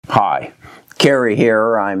Hi, Kerry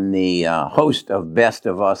here. I'm the host of Best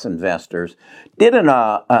of Us Investors. Did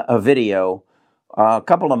a video a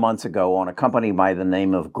couple of months ago on a company by the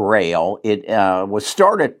name of Grail. It was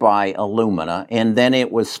started by Illumina, and then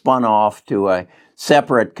it was spun off to a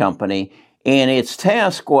separate company. And its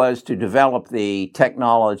task was to develop the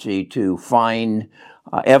technology to find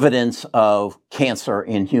evidence of cancer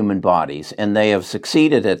in human bodies. And they have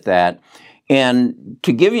succeeded at that. And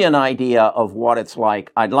to give you an idea of what it's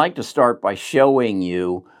like, I'd like to start by showing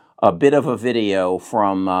you a bit of a video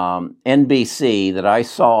from NBC that I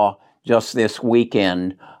saw just this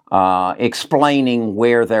weekend explaining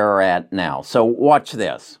where they're at now. So watch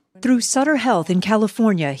this. Through Sutter Health in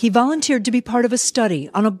California, he volunteered to be part of a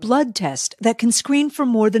study on a blood test that can screen for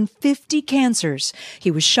more than 50 cancers.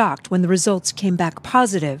 He was shocked when the results came back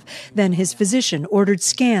positive. Then his physician ordered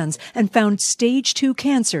scans and found stage 2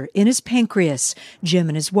 cancer in his pancreas. Jim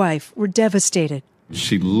and his wife were devastated.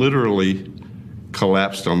 She literally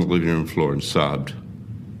collapsed on the living room floor and sobbed.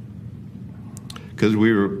 Because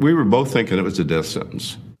we were both thinking it was a death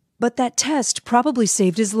sentence. But that test probably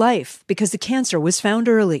saved his life because the cancer was found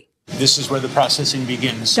early. This is where the processing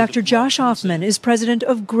begins. Dr. Josh Hoffman is president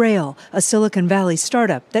of Grail, a Silicon Valley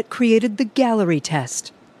startup that created the Galleri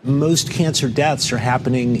test. Most cancer deaths are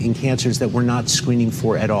happening in cancers that we're not screening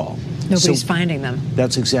for at all. Nobody's finding them.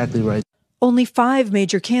 That's exactly right. Only 5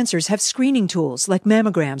 major cancers have screening tools like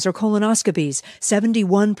mammograms or colonoscopies.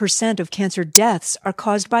 71% of cancer deaths are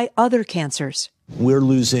caused by other cancers. We're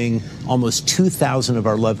losing almost 2,000 of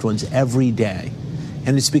our loved ones every day.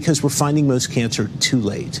 And it's because we're finding most cancer too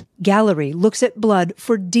late. Galleri looks at blood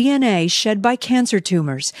for DNA shed by cancer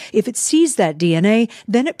tumors. If it sees that DNA,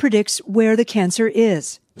 then it predicts where the cancer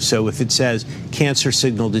is. So if it says cancer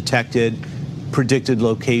signal detected, predicted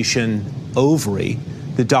location, ovary,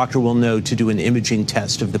 the doctor will know to do an imaging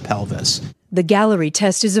test of the pelvis. The Galleri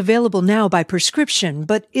test is available now by prescription,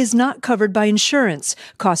 but is not covered by insurance.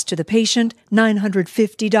 Cost to the patient,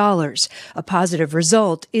 $950. A positive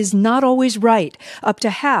result is not always right. Up to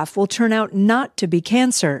half will turn out not to be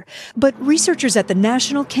cancer. But researchers at the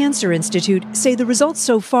National Cancer Institute say the results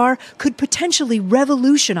so far could potentially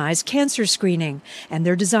revolutionize cancer screening, and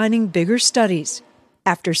they're designing bigger studies.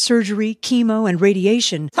 After surgery, chemo, and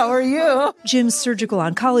radiation, how are you? Jim's surgical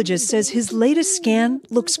oncologist says his latest scan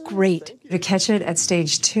looks great. To catch it at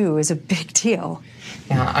stage 2 is a big deal.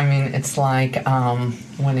 Yeah, I mean, it's like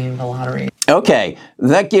winning the lottery. Okay,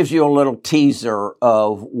 that gives you a little teaser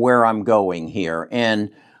of where I'm going here. And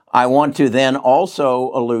I want to then also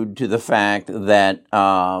allude to the fact that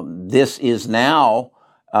this is now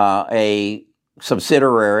a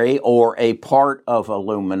subsidiary or a part of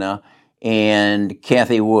Illumina, and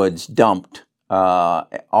Cathie Woods dumped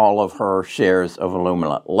all of her shares of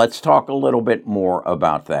Illumina. Let's talk a little bit more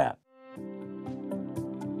about that.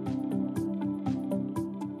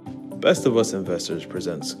 Best of Us Investors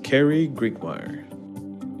presents Kerry Griegmeier.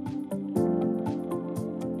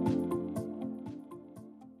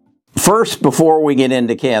 First, before we get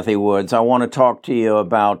into Cathie Woods, I want to talk to you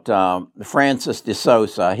about Francis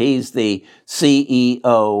DeSouza. He's the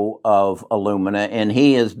CEO of Illumina, and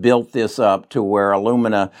he has built this up to where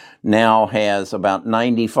Illumina now has about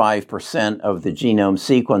 95% of the genome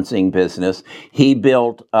sequencing business. He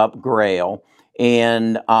built up Grail,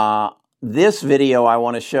 and this video I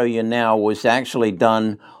want to show you now was actually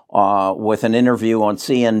done with an interview on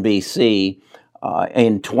CNBC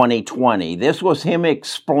in 2020. This was him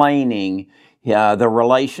explaining the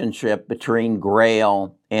relationship between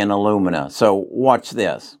Grail and Illumina. So watch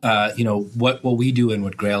this. What we do and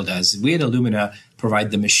what Grail does, we at Illumina provide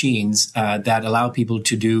the machines that allow people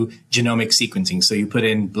to do genomic sequencing. So you put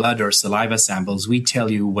in blood or saliva samples, we tell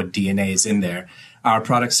you what DNA is in there. Our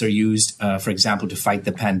products are used, for example, to fight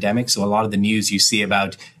the pandemic. So a lot of the news you see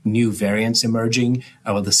about new variants emerging,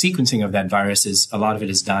 the sequencing of that virus a lot of it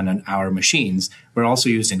is done on our machines. We're also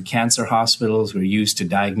used in cancer hospitals. We're used to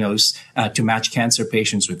diagnose, to match cancer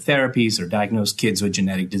patients with therapies or diagnose kids with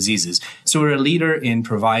genetic diseases. So we're a leader in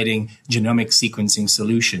providing genomic sequencing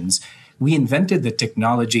solutions. We invented the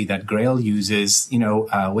technology that Grail uses,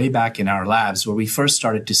 way back in our labs, where we first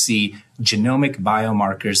started to see genomic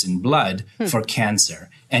biomarkers in blood for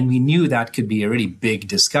cancer. And we knew that could be a really big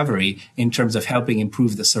discovery in terms of helping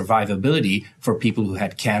improve the survivability for people who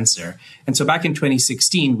had cancer. And so back in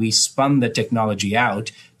 2016, we spun the technology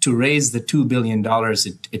out to raise the $2 billion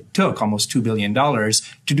it took, almost $2 billion,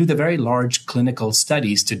 to do the very large clinical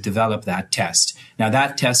studies to develop that test. Now,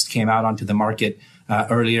 that test came out onto the market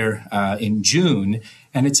earlier in June.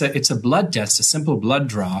 And it's a blood test, a simple blood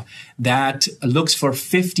draw that looks for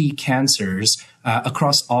 50 cancers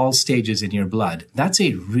across all stages in your blood. That's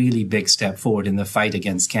a really big step forward in the fight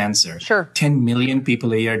against cancer. Sure. 10 million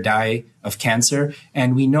people a year die of cancer.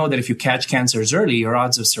 And we know that if you catch cancers early, your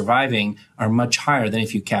odds of surviving are much higher than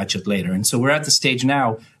if you catch it later. And so we're at the stage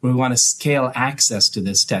now where we want to scale access to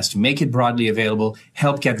this test, make it broadly available,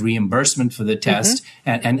 help get reimbursement for the test,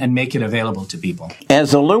 and make it available to people.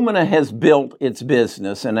 As Illumina has built its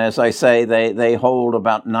business, and as I say, they hold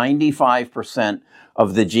about 95%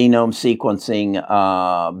 of the genome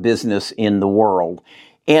sequencing business in the world.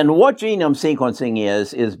 And what genome sequencing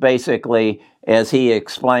is basically, as he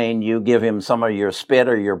explained, you give him some of your spit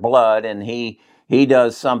or your blood, and he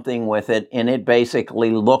does something with it, and it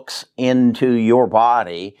basically looks into your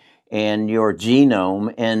body and your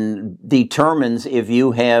genome and determines if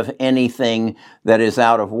you have anything that is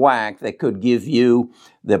out of whack that could give you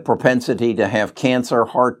the propensity to have cancer,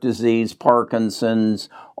 heart disease, Parkinson's,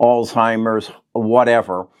 Alzheimer's,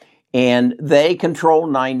 whatever. And they control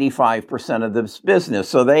 95% of this business.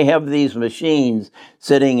 So they have these machines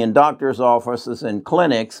sitting in doctors' offices and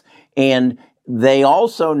clinics, and they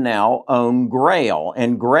also now own Grail.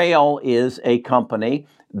 And Grail is a company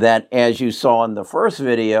that, as you saw in the first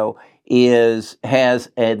video, has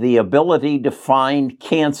the ability to find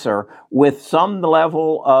cancer with some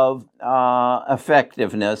level of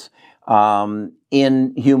effectiveness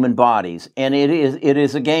in human bodies. And it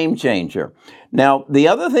is a game changer. Now, the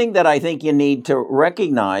other thing that I think you need to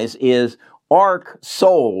recognize is ARC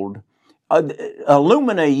sold.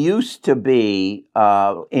 Illumina used to be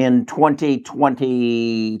in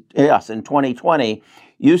 2020,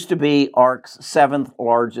 used to be ARC's 7th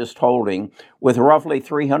largest holding with roughly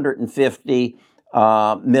 $350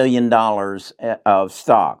 million of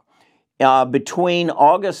stock. Between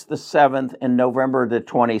August the 7th and November the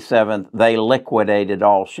 27th, they liquidated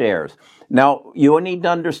all shares. Now, you need to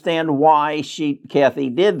understand why Kathy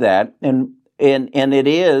did that, and it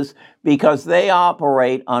is because they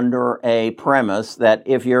operate under a premise that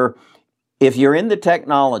if you're in the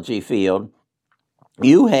technology field,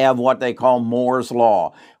 you have what they call Moore's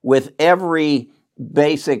Law. With every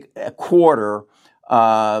basic quarter,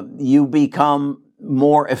 you become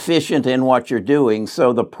more efficient in what you're doing,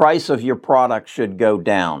 so the price of your product should go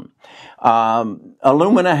down.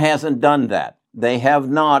 Illumina hasn't done that. They have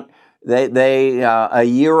not. They a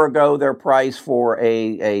year ago, their price for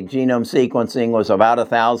a genome sequencing was about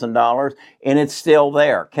 $1,000, and it's still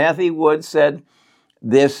there. Kathy Wood said,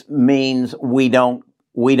 "This means we don't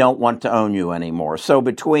want to own you anymore." So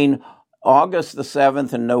between August the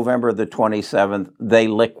 7th and November the 27th, they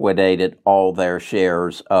liquidated all their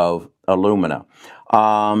shares of Illumina.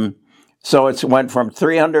 So it went from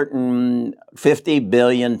 $350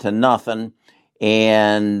 billion to nothing,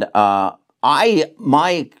 and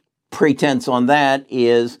my pretense on that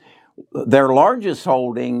is their largest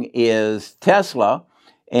holding is Tesla,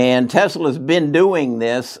 and Tesla's been doing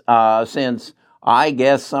this since, I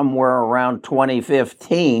guess, somewhere around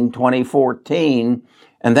 2015, 2014,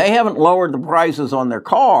 and they haven't lowered the prices on their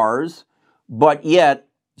cars, but yet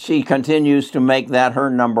she continues to make that her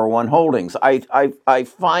number one holdings. I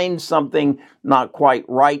find something not quite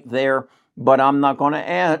right there, but I'm not going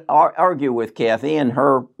to argue with Kathy and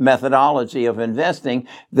her methodology of investing.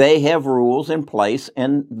 They have rules in place,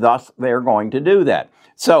 and thus they're going to do that.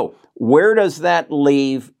 So where does that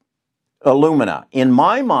leave Illumina? In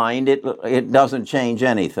my mind, it doesn't change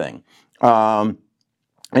anything.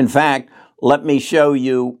 In fact, let me show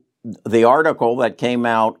you the article that came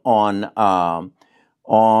out on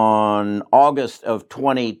August of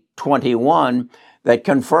 2021 that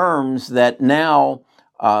confirms that now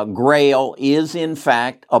Grail is in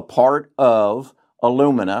fact a part of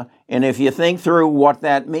Illumina. And if you think through what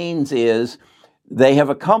that means is they have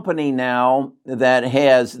a company now that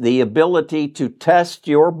has the ability to test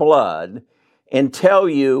your blood and tell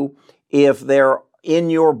you if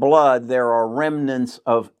in your blood there are remnants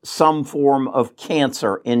of some form of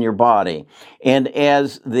cancer in your body. And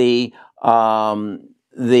as the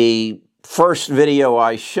first video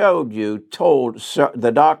I showed you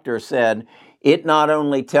the doctor said, it not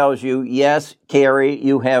only tells you, yes, Carrie,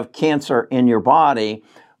 you have cancer in your body,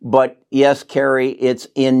 but yes, Carrie, it's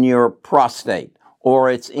in your prostate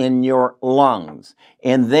or it's in your lungs.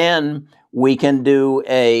 And then we can do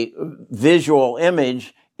a visual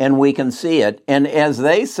image and we can see it. And as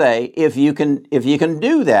they say, if you can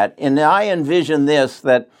do that, and I envision this,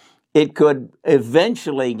 that it could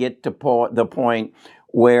eventually get to the point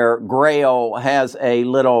where Grail has a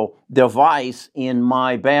little device in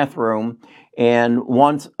my bathroom, and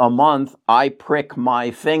once a month I prick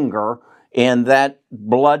my finger and that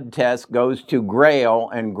blood test goes to Grail,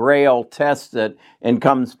 and Grail tests it and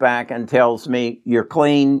comes back and tells me you're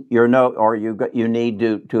clean, or you need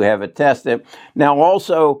to have it tested. Now,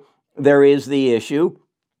 also, there is the issue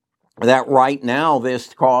that right now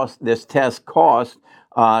this test costs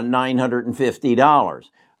 $950.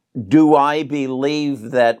 Do I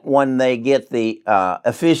believe that when they get the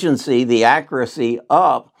efficiency, the accuracy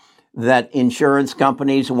up, that insurance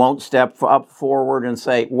companies won't step up forward and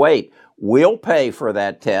say, wait, we'll pay for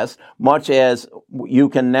that test, much as you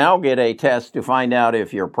can now get a test to find out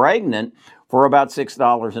if you're pregnant for about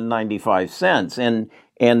 $6.95.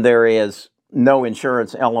 And there is no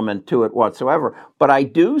insurance element to it whatsoever. But I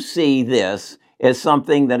do see this as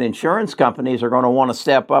something that insurance companies are going to want to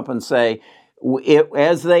step up and say,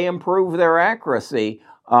 as they improve their accuracy,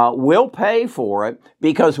 we'll pay for it,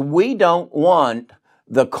 because we don't want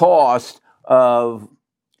the cost of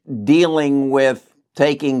dealing with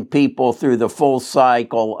taking people through the full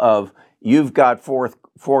cycle of, you've got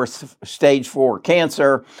stage 4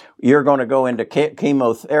 cancer, you're going to go into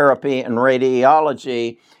chemotherapy and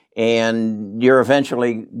radiology, and you're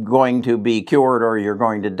eventually going to be cured or you're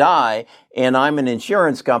going to die, and I'm an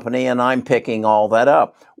insurance company and I'm picking all that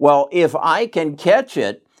up. Well, if I can catch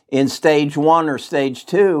it in stage 1 or stage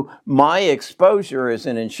 2, my exposure as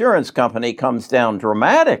an insurance company comes down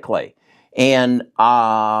dramatically. And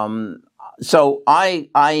so I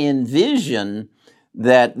envision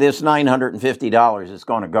that this $950 is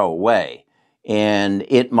going to go away. And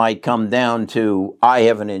it might come down to, I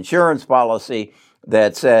have an insurance policy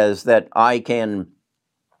that says that I can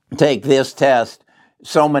take this test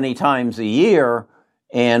so many times a year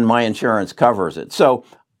and my insurance covers it. So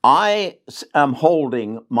I am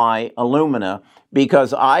holding my Illumina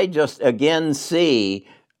because I just again see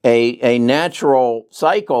a natural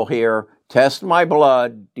cycle here. Test my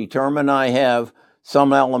blood, determine I have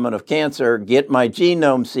some element of cancer, get my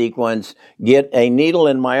genome sequence, get a needle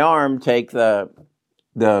in my arm, take the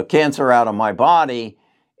cancer out of my body,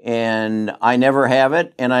 and I never have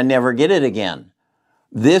it, and I never get it again.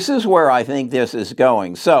 This is where I think this is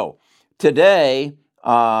going. So today,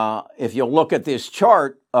 if you look at this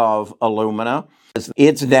chart of Illumina,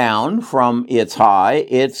 it's down from its high.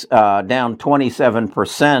 It's down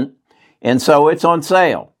 27%, and so it's on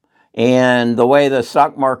sale. And the way the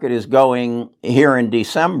stock market is going here in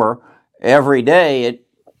December, every day it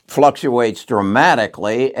fluctuates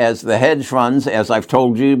dramatically as the hedge funds, as I've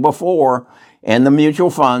told you before, and the mutual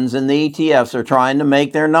funds and the ETFs are trying to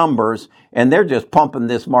make their numbers, and they're just pumping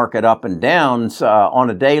this market up and down on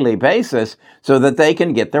a daily basis so that they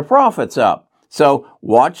can get their profits up. So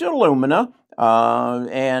watch Illumina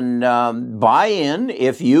and buy in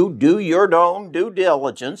if you do your own due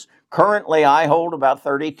diligence. Currently, I hold about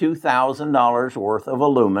 $32,000 worth of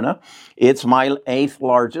Illumina. It's my 8th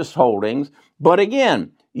largest holdings. But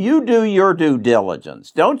again, you do your due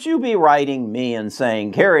diligence. Don't you be writing me and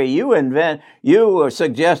saying, Kerry, you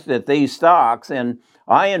suggested these stocks and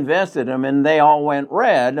I invested them and they all went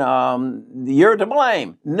red. You're to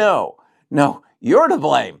blame. No, you're to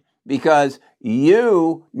blame because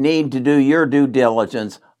you need to do your due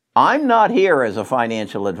diligence. I'm not here as a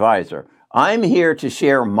financial advisor. I'm here to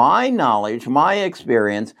share my knowledge, my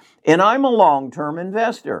experience, and I'm a long-term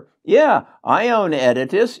investor. Yeah, I own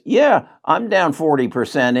Editas. Yeah, I'm down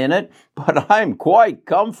 40% in it, but I'm quite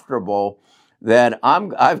comfortable that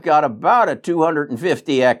I've got about a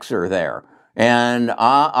 250xer there, and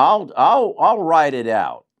I'll write it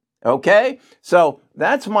out. Okay, so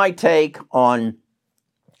that's my take on,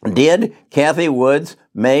 did Cathie Woods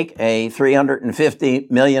make a $350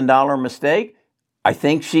 million mistake? I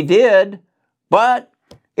think she did, but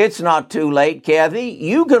it's not too late, Cathie.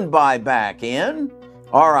 You can buy back in.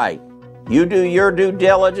 All right, you do your due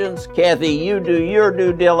diligence. Cathie, you do your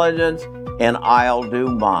due diligence, and I'll do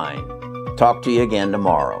mine. Talk to you again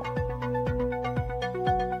tomorrow.